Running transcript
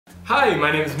Hi,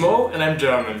 my name is Mo and I'm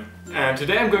German. And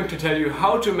today I'm going to tell you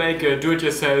how to make a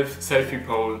do-it-yourself selfie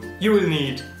pole. You will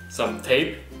need some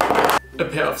tape, a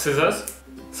pair of scissors,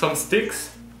 some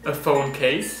sticks, a phone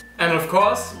case and of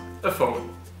course a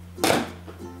phone.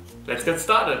 Let's get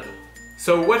started.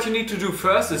 So what you need to do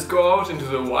first is go out into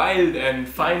the wild and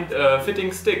find a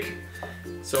fitting stick.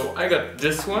 So I got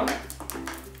this one.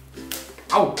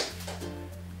 Ow!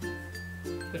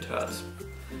 It hurts.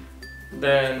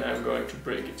 Then I'm going to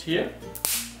break it here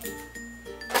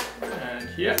and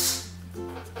here.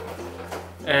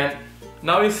 And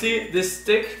now you see this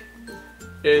stick,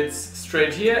 it's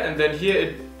straight here and then here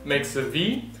it makes a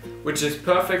V, which is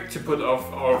perfect to put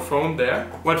off our phone there.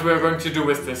 What we're going to do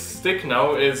with this stick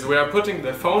now is we are putting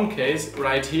the phone case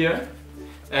right here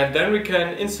and then we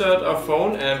can insert our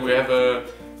phone and we have a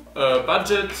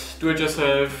budget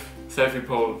do-it-yourself selfie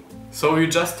pole. So you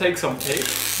just take some tape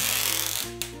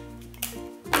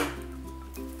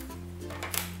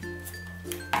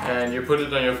and you put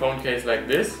it on your phone case like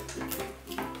this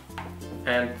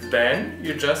and then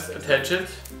you just attach it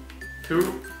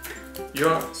to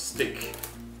your stick.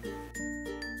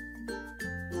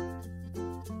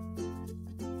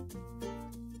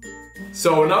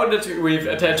 So now that we've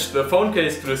attached the phone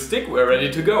case to the stick, we're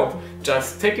ready to go.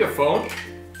 Just take your phone,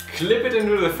 clip it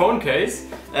into the phone case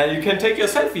and you can take your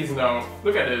selfies now.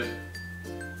 Look at it.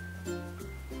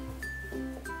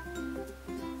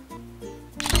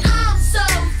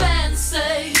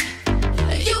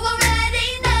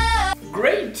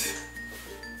 Great!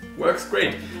 Works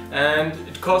great and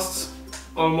it costs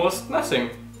almost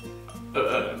nothing.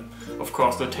 Of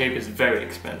course the tape is very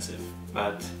expensive,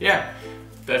 but yeah,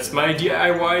 that's my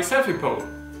DIY selfie pole.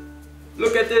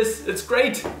 Look at this, it's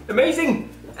great, amazing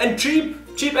and cheap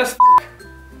as f***.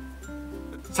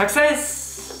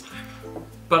 Success!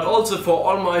 But also for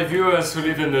all my viewers who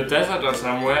live in the desert or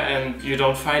somewhere and you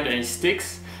don't find any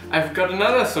sticks, I've got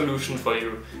another solution for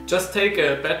you. Just take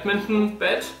a badminton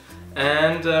bat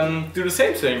and do the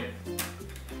same thing.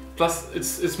 Plus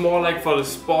it's more like for the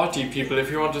sporty people. If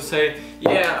you want to say,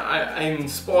 yeah, I'm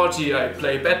sporty, I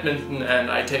play badminton and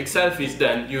I take selfies,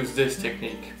 then use this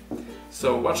technique.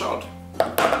 So watch out.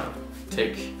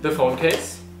 Take the phone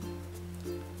case.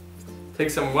 Take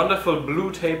some wonderful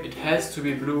blue tape. It has to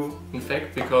be blue, in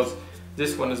fact, because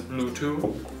this one is blue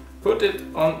too. Put it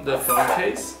on the phone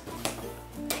case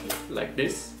like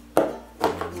this.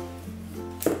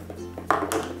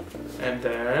 And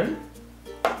then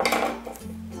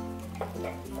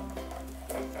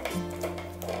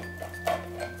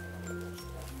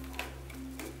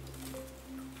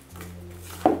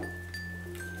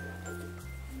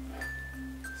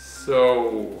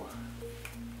so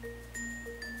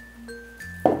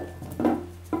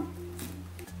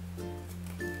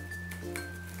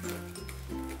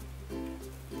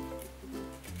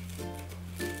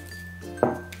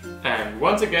and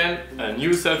once again a new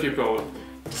selfie pole.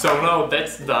 So now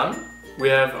that's done. We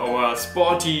have our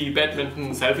sporty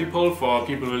badminton selfie pole for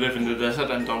people who live in the desert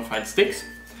and don't find sticks.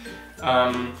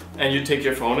 And you take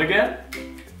your phone again,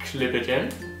 clip it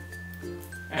in,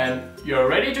 and you're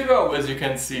ready to go, as you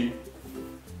can see.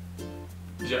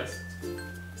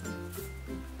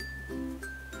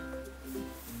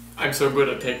 I'm so good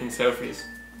at taking selfies.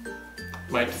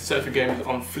 My selfie game is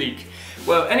on fleek.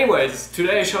 Well, anyways,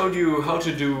 today I showed you how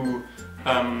to do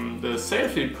the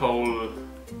selfie pole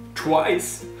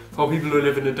twice for people who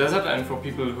live in the desert and for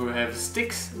people who have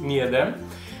sticks near them.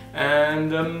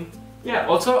 And yeah,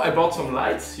 also I bought some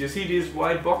lights. You see these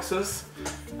white boxes?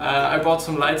 I bought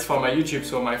some lights for my YouTube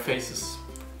so my face is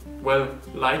well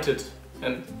lighted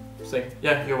and saying,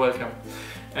 yeah, you're welcome.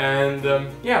 And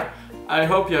yeah, I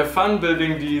hope you have fun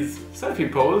building these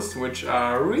selfie poles, which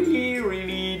are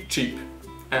really cheap.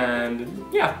 And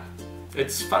yeah,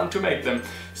 it's fun to make them.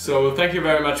 So thank you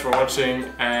very much for watching,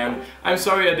 and I'm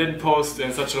sorry I didn't post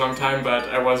in such a long time, but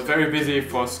I was very busy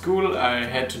for school. I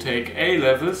had to take A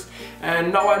levels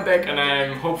and now I'm back and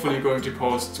I'm hopefully going to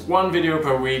post one video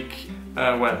per week.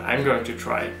 Well, I'm going to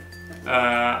try.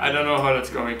 I don't know how that's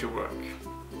going to work.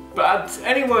 But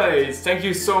anyways, thank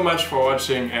you so much for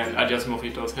watching and adios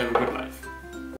mojitos, have a good life.